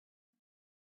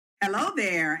Hello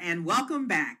there and welcome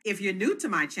back. If you're new to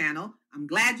my channel, I'm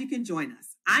glad you can join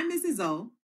us. I'm Mrs.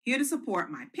 O, here to support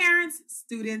my parents,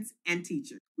 students, and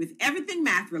teachers with everything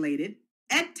math related,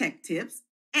 EdTech tips,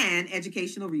 and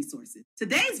educational resources.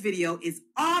 Today's video is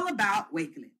all about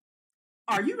Wakelet.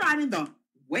 Are you riding the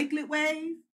Wakelet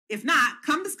wave? If not,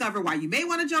 come discover why you may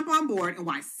want to jump on board and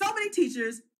why so many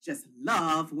teachers just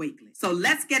love Wakelet. So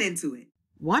let's get into it.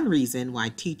 One reason why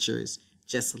teachers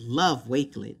just love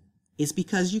Wakelet is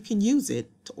because you can use it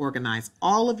to organize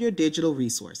all of your digital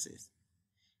resources.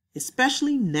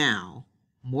 Especially now,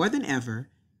 more than ever,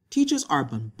 teachers are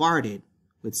bombarded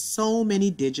with so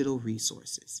many digital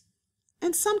resources.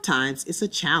 And sometimes it's a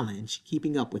challenge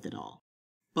keeping up with it all.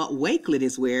 But Wakelet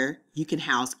is where you can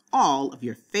house all of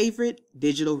your favorite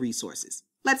digital resources.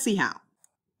 Let's see how.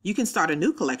 You can start a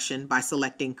new collection by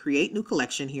selecting Create New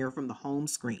Collection here from the home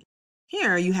screen.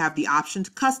 Here you have the option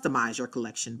to customize your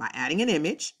collection by adding an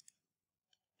image.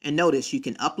 And notice you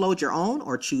can upload your own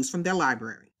or choose from their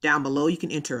library. Down below you can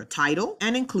enter a title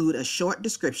and include a short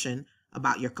description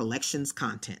about your collection's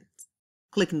contents.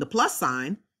 Clicking the plus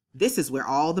sign, this is where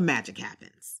all the magic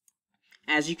happens.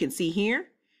 As you can see here,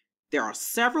 there are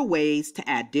several ways to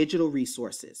add digital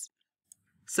resources,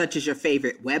 such as your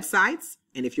favorite websites.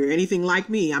 And if you're anything like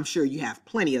me, I'm sure you have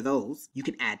plenty of those. You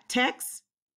can add text,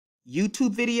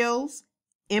 YouTube videos,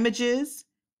 images,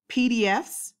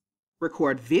 PDFs,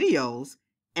 record videos,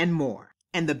 and more.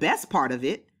 And the best part of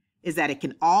it is that it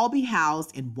can all be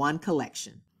housed in one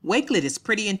collection. Wakelet is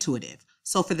pretty intuitive,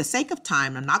 so for the sake of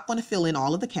time, I'm not going to fill in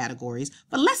all of the categories,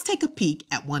 but let's take a peek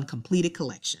at one completed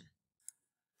collection.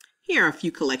 Here are a few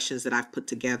collections that I've put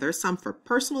together, some for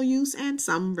personal use and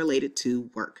some related to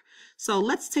work. So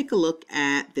let's take a look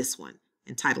at this one,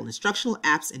 entitled Instructional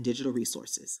Apps and Digital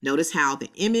Resources. Notice how the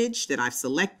image that I've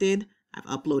selected, I've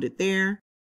uploaded there.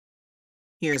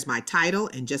 Here's my title,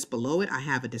 and just below it, I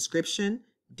have a description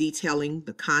detailing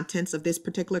the contents of this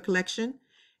particular collection.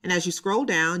 And as you scroll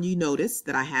down, you notice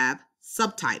that I have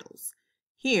subtitles.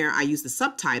 Here, I use the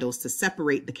subtitles to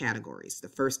separate the categories. The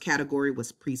first category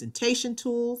was presentation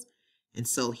tools. And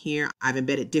so here, I've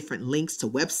embedded different links to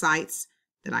websites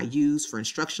that I use for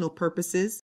instructional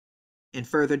purposes. And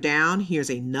further down, here's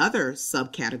another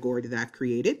subcategory that I've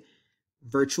created,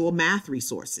 virtual math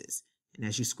resources. And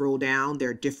as you scroll down, there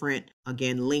are different,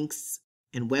 again, links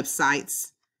and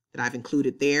websites that I've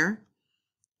included there.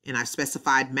 And I've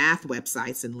specified math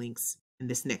websites and links in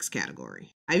this next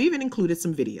category. I've even included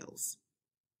some videos.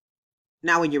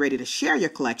 Now, when you're ready to share your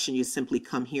collection, you simply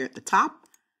come here at the top,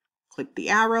 click the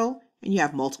arrow, and you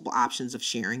have multiple options of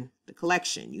sharing the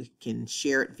collection. You can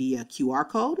share it via QR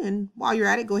code. And while you're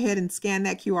at it, go ahead and scan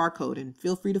that QR code and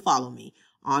feel free to follow me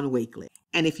on Wakelet.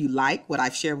 And if you like what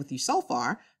I've shared with you so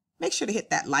far, make sure to hit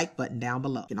that like button down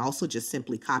below. You can also just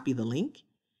simply copy the link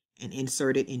and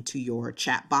insert it into your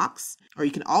chat box, or you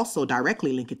can also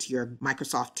directly link it to your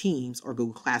Microsoft Teams or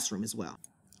Google Classroom as well.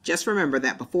 Just remember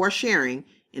that before sharing,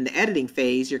 in the editing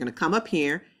phase, you're going to come up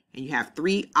here and you have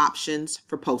 3 options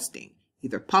for posting,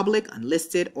 either public,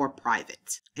 unlisted, or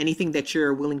private. Anything that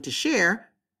you're willing to share,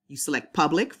 you select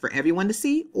public for everyone to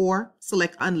see, or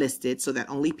select unlisted so that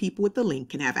only people with the link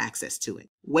can have access to it.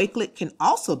 Wakelet can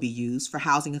also be used for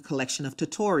housing a collection of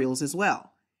tutorials as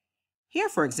well. Here,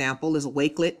 for example, is a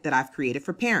Wakelet that I've created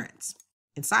for parents.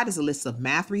 Inside is a list of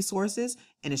math resources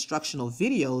and instructional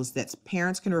videos that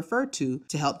parents can refer to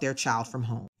help their child from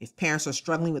home. If parents are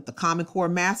struggling with the Common Core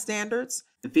math standards,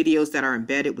 the videos that are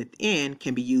embedded within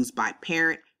can be used by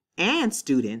parent and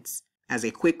students as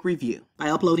a quick review. By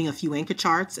uploading a few anchor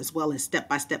charts as well as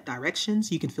step-by-step directions,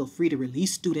 you can feel free to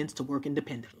release students to work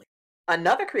independently.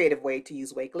 Another creative way to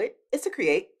use Wakelet is to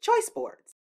create choice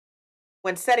boards.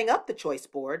 When setting up the choice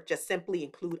board, just simply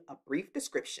include a brief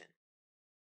description.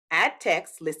 Add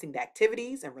text listing the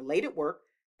activities and related work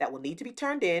that will need to be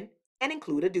turned in and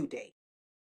include a due date.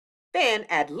 Then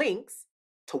add links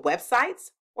to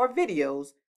websites or videos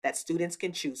that students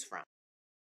can choose from.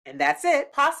 And that's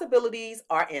it. Possibilities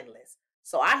are endless.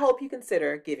 So I hope you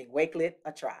consider giving Wakelet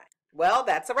a try. Well,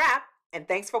 that's a wrap, and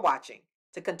thanks for watching.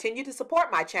 To continue to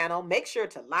support my channel, make sure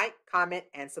to like, comment,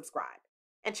 and subscribe.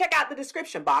 And check out the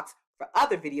description box for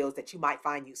other videos that you might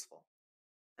find useful.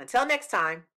 Until next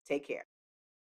time, take care.